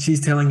 she's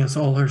telling us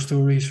all her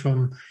stories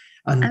from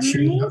and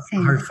sharing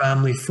her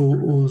family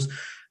photos.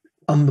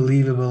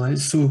 Unbelievable.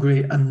 It's so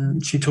great.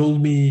 And she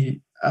told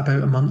me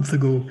about a month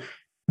ago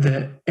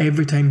that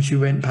every time she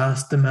went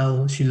past the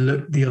mill, she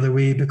looked the other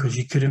way because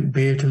she couldn't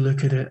bear to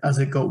look at it as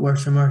it got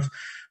worse and worse.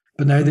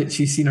 But now that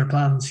she's seen her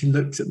plans, she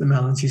looks at the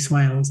mill and she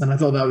smiles. And I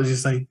thought that was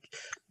just like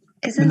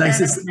the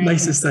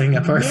nicest thing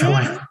I've heard for a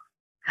while.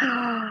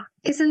 Oh,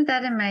 isn't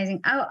that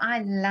amazing? Oh, I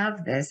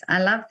love this. I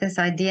love this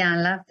idea. I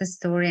love the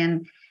story.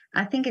 And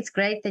I think it's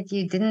great that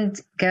you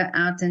didn't go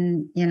out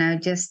and,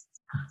 just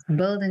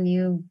build a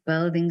new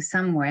building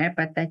somewhere,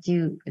 but that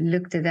you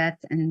looked at that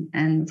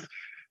and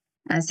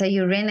so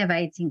you're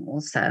renovating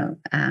also.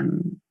 Are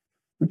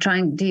you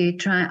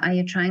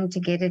trying to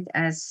get it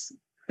as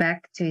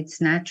back to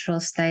its natural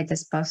state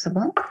as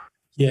possible?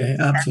 Yeah,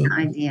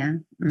 absolutely. That's the idea.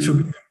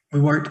 So we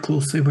worked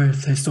closely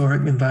with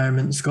Historic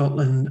Environment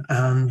Scotland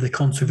and the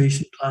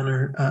conservation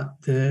planner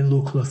at the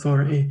local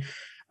authority,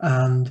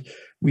 and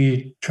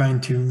we're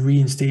trying to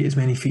reinstate as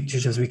many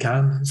features as we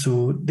can.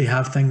 So they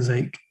have things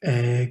like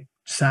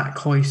sack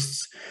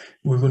hoists.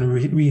 We're going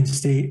to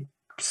reinstate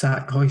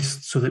sack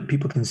hoists so that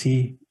people can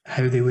see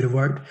how they would have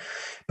worked.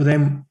 But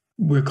then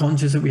we're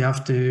conscious that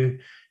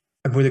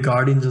we're the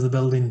guardians of the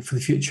building for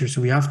the future.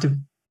 So we have to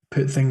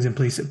put things in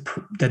place that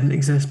didn't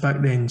exist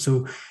back then.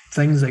 So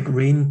things like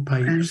rain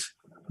pipes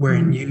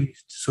weren't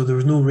used. So there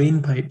was no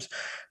rain pipes.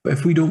 But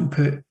if we don't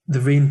put the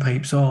rain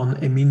pipes on,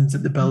 it means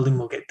that the building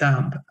will get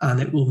damp, and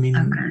it will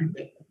mean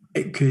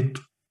it could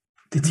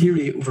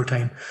deteriorate over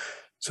time.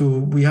 So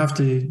we have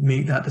to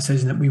make that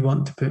decision that we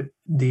want to put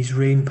these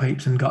rain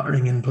pipes and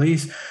guttering in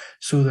place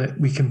so that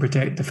we can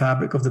protect the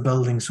fabric of the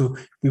building. So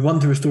we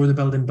want to restore the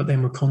building, but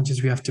then we're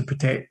conscious we have to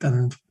protect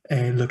and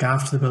look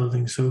after the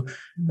building. So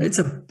it's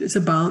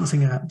a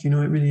balancing act, it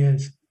really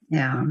is.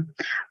 Yeah,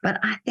 but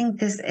I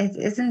think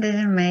isn't it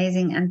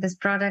amazing? And this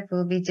product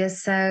will be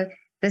just so,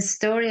 the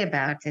story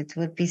about it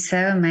would be so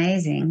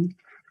amazing.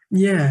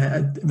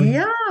 Yeah.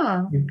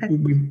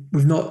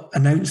 We've not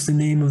announced the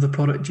name of the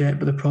product yet,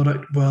 but the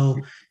product will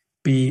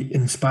be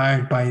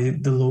inspired by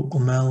the local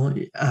mill.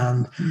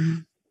 And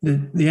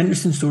the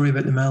interesting story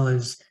about the mill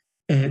is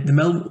the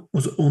mill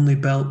was only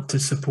built to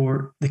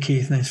support the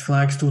Caithness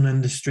flagstone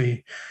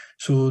industry.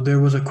 So there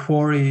was a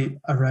quarry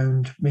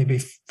around maybe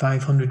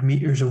 500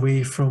 metres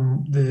away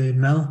from the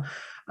mill,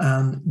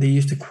 and they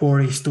used to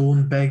quarry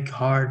stone, big,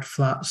 hard,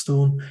 flat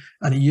stone,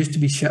 and it used to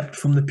be shipped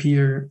from the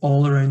pier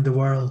all around the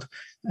world.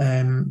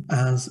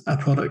 as a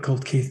product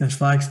called Caithness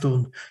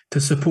Flagstone to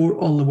support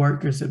all the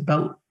workers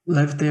that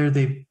lived there.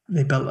 They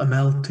built a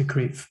mill to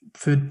create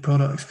food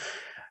products,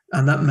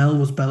 and that mill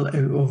was built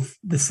out of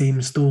the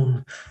same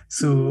stone.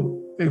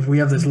 So if we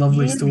have this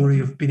lovely story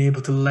of being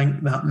able to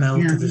link that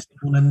mill to the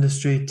stone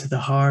industry, to the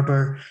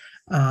harbour,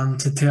 and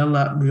to tell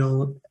that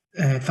real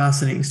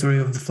fascinating story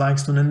of the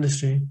flagstone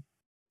industry.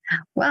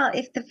 Well,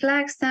 if the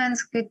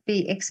flagstones could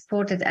be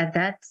exported at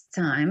that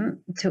time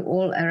to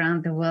all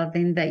around the world,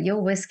 then that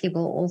your whiskey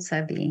will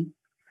also be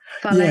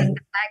following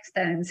the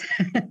flagstones.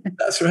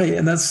 That's right,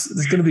 and it's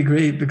going to be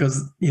great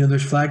because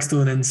there's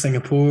flagstone in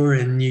Singapore,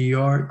 in New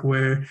York,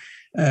 where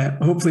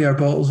hopefully our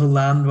bottles will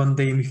land one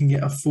day, and we can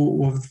get a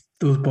photo of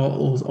those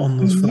bottles on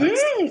those flags.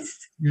 Yes.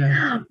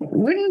 Yeah.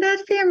 Wouldn't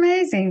that be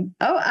amazing?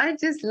 Oh, I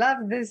just love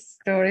this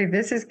story.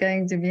 This is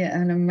going to be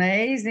an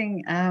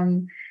amazing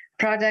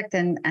product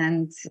and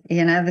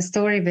the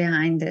story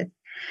behind it.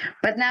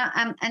 But now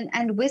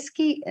and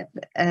whiskey,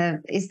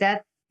 is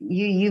that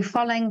you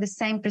following the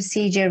same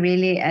procedure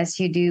really as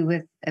you do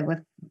with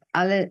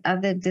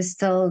other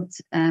distilled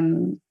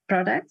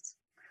products?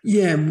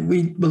 Yeah,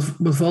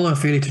 we'll follow a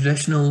fairly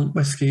traditional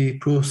whiskey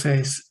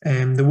process.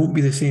 There won't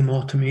be the same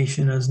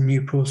automation as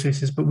new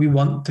processes, but we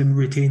want to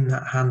retain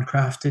that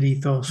handcrafted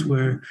ethos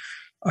where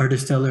our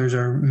distillers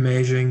are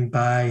measuring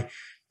by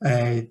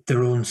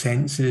their own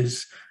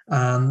senses,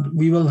 and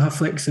we will have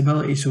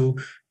flexibility. So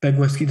big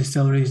whiskey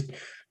distilleries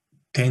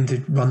tend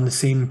to run the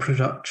same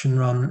production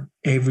run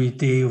every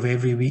day of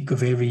every week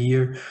of every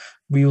year.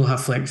 We will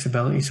have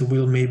flexibility, so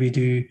we'll maybe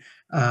do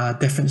a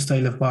different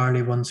style of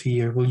barley once a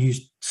year. We'll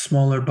use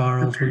smaller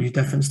barrels. We'll use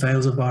different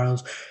styles of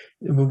barrels.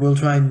 We'll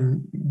try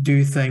and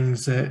do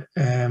things that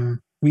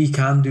we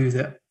can do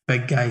that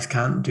big guys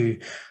can't do.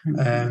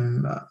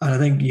 And I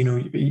think,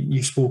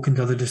 you've spoken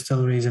to other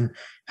distilleries and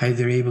how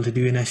they're able to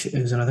do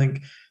initiatives. And I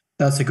think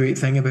that's a great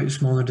thing about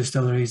smaller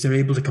distilleries. They're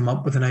able to come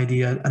up with an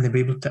idea and they're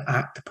able to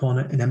act upon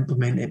it and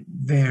implement it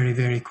very,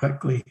 very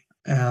quickly.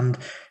 And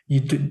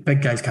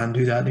big guys can't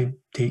do that. They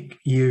take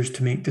years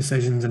to make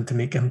decisions and to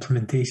make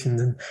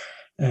implementations,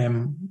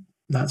 and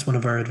that's one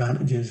of our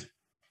advantages.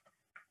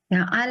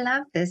 Yeah, I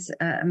love this.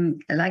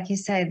 Like you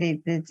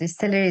say, the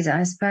distilleries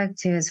I spoke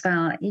to as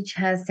well, each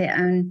has their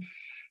own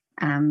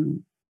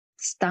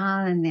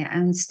style and their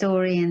own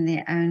story and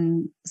their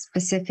own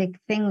specific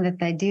thing that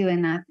they do.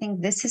 And I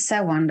think this is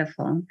so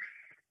wonderful.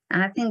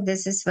 I think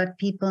this is what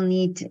people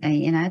need,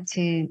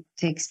 to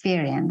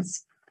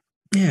experience.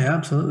 Yeah,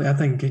 absolutely. I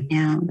think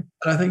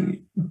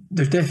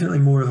there's definitely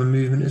more of a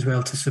movement as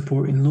well to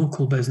supporting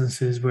local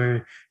businesses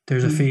where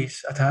there's a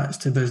face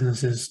attached to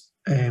businesses.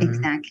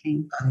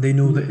 Exactly. And they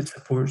know that it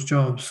supports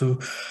jobs. So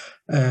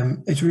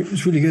it's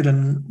really good.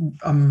 And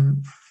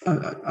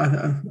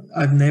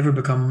I've never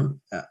become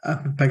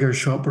a bigger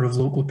shopper of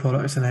local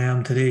products than I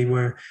am today,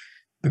 where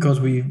because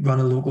we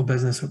run a local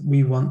business,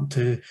 we want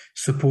to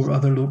support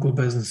other local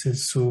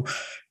businesses. So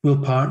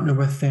we'll partner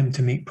with them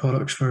to make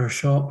products for our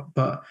shop.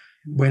 But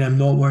when I'm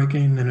not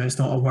working and it's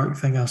not a work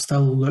thing, I'll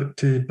still look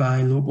to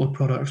buy local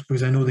products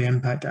because I know the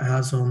impact it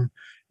has on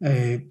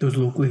those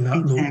local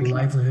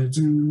livelihoods.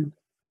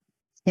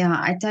 Yeah,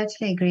 I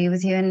totally agree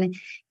with you. And,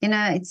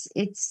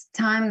 it's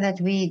time that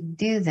we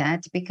do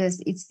that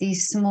because it's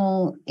these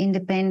small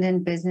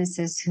independent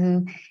businesses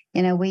who,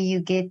 where you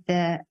get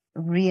the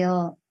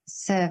real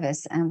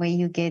service and where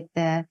you get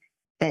the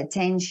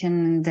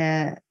attention,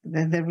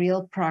 the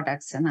real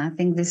products. And I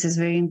think this is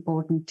very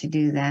important to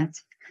do that.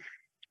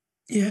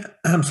 Yeah,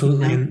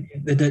 absolutely. And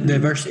the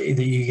diversity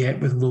that you get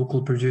with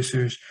local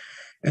producers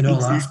in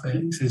all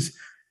aspects is,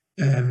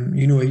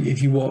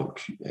 if you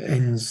walk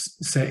in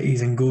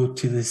cities and go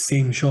to the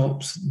same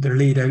shops, they're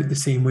laid out the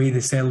same way, they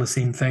sell the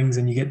same things,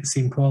 and you get the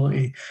same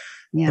quality.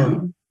 Yeah.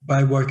 But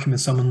by working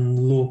with someone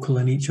local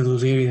in each of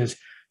those areas,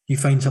 you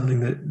find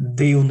something that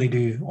they only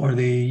do, or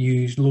they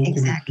use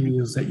local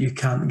materials that you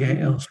can't get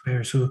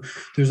elsewhere. So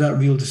there's that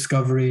real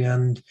discovery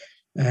and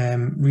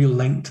real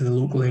link to the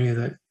local area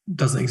that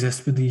doesn't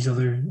exist with these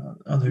other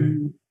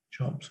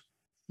shops.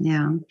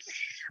 Yeah.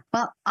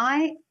 Well,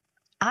 I'm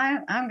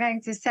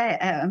going to say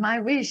my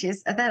wish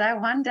is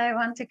that one day I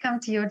want to come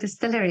to your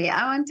distillery.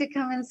 I want to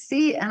come and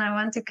see, and I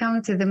want to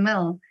come to the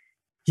mill.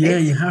 Yeah,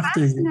 you have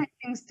to.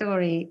 Fascinating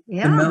story.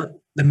 Yeah.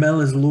 The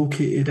mill is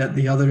located at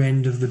the other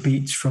end of the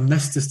beach from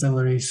this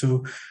distillery.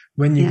 So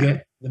when you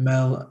get the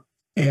mill,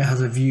 it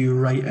has a view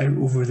right out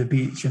over the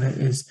beach, and it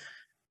is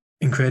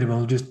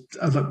incredible.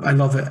 I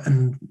love it.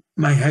 And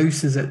my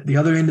house is at the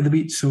other end of the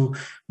beach. So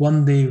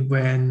one day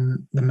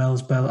when the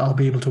mill's built, I'll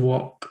be able to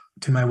walk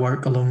to my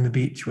work along the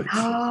beach, which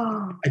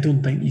I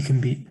don't think you can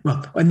beat.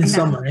 Well, in the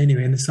summer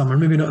anyway,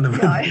 maybe not in the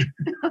winter.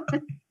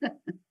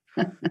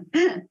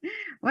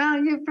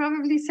 Well, you're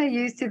probably so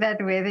used to that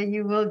weather,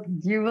 you will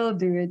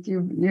do it.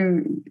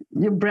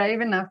 You're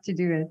brave enough to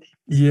do it.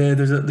 Yeah,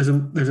 there's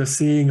a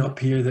saying up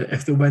here that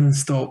if the wind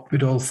stopped,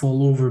 we'd all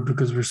fall over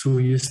because we're so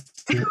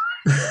used to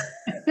it.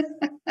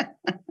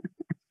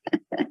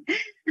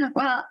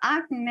 Well,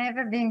 I've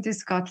never been to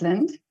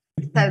Scotland.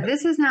 So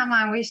this is now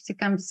my wish to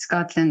come to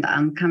Scotland.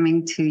 I'm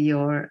coming to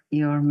your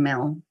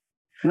mill.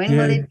 When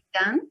will Yeah, it be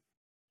done?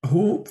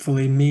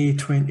 hopefully May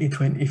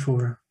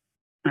 2024.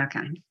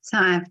 Okay, so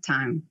I have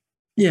time.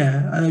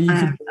 Yeah, you I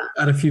could have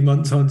add a few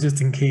months on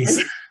just in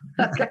case.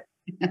 Okay.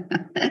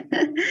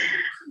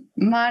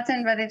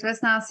 Martin, but it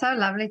was now so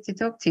lovely to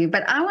talk to you.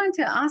 But I want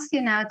to ask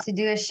you now to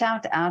do a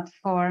shout out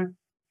for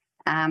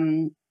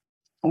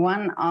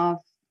one of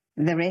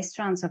the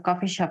restaurants or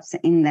coffee shops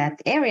in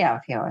that area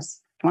of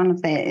yours, one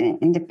of the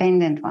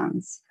independent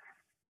ones.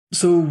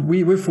 So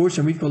we're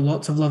fortunate. We've got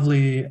lots of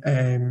lovely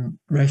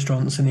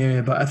restaurants in the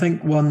area, but I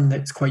think one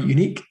that's quite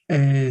unique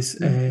is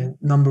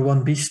number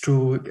one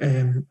Bistro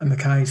at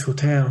Mackays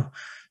Hotel.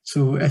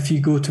 So if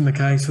you go to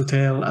Mackays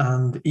Hotel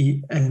and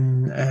eat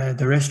in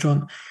the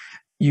restaurant,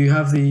 you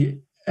have the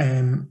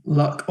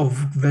luck of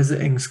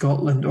visiting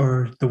Scotland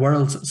or the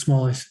world's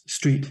smallest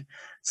street.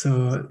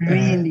 So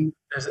Really?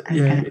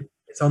 yeah, Okay.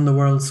 it's on the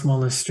world's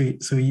smallest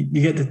street. So you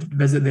get to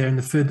visit there, and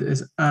the food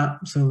is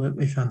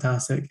absolutely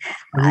fantastic.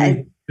 A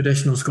really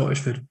traditional Scottish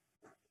food.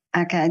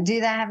 Okay. Do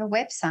they have a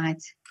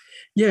website?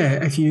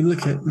 Yeah, if you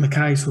look at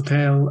Mackays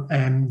Hotel,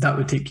 that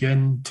would take you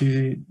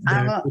into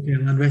their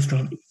hotel and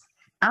restaurant.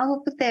 I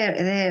will put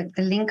the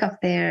link of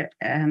their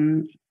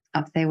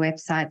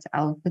website.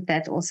 I'll put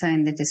that also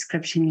in the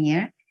description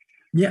here.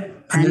 Yeah,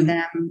 and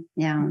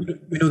yeah,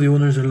 we know the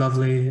owners are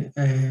lovely.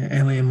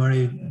 Ellie and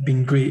Murray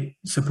been great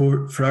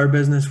support for our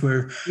business,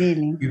 where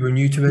really we were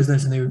new to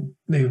business, and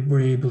they were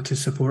able to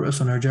support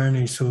us on our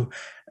journey. So,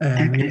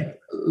 yeah,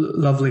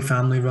 lovely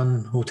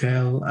family-run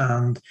hotel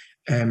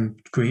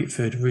and great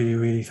food. Really,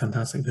 really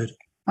fantastic food.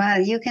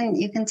 Well, you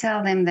can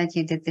tell them that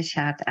you did the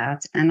shout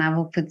out, and I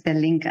will put the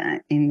link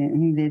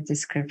in the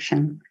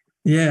description.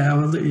 Yeah, I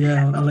will.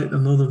 Yeah, I'll let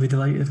them know. They'll be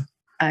delighted.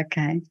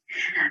 Okay.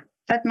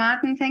 But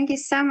Martin, thank you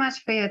so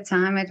much for your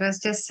time. It was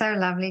just so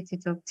lovely to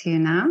talk to you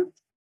now.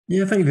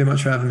 Yeah, thank you very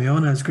much for having me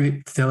on. It was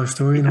great to tell our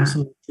story and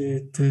also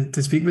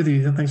to speak with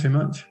you. Thanks very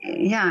much.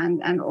 Yeah,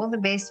 and all the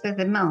best with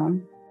the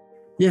mill.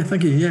 Yeah,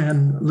 thank you. Yeah,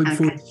 and look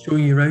forward to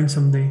showing you around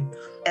someday.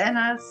 And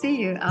I'll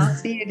see you. I'll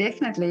see you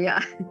definitely.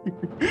 Yeah.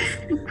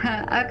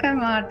 Okay,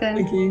 Martin.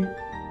 Thank you.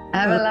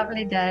 Have a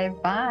lovely day.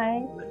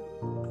 Bye.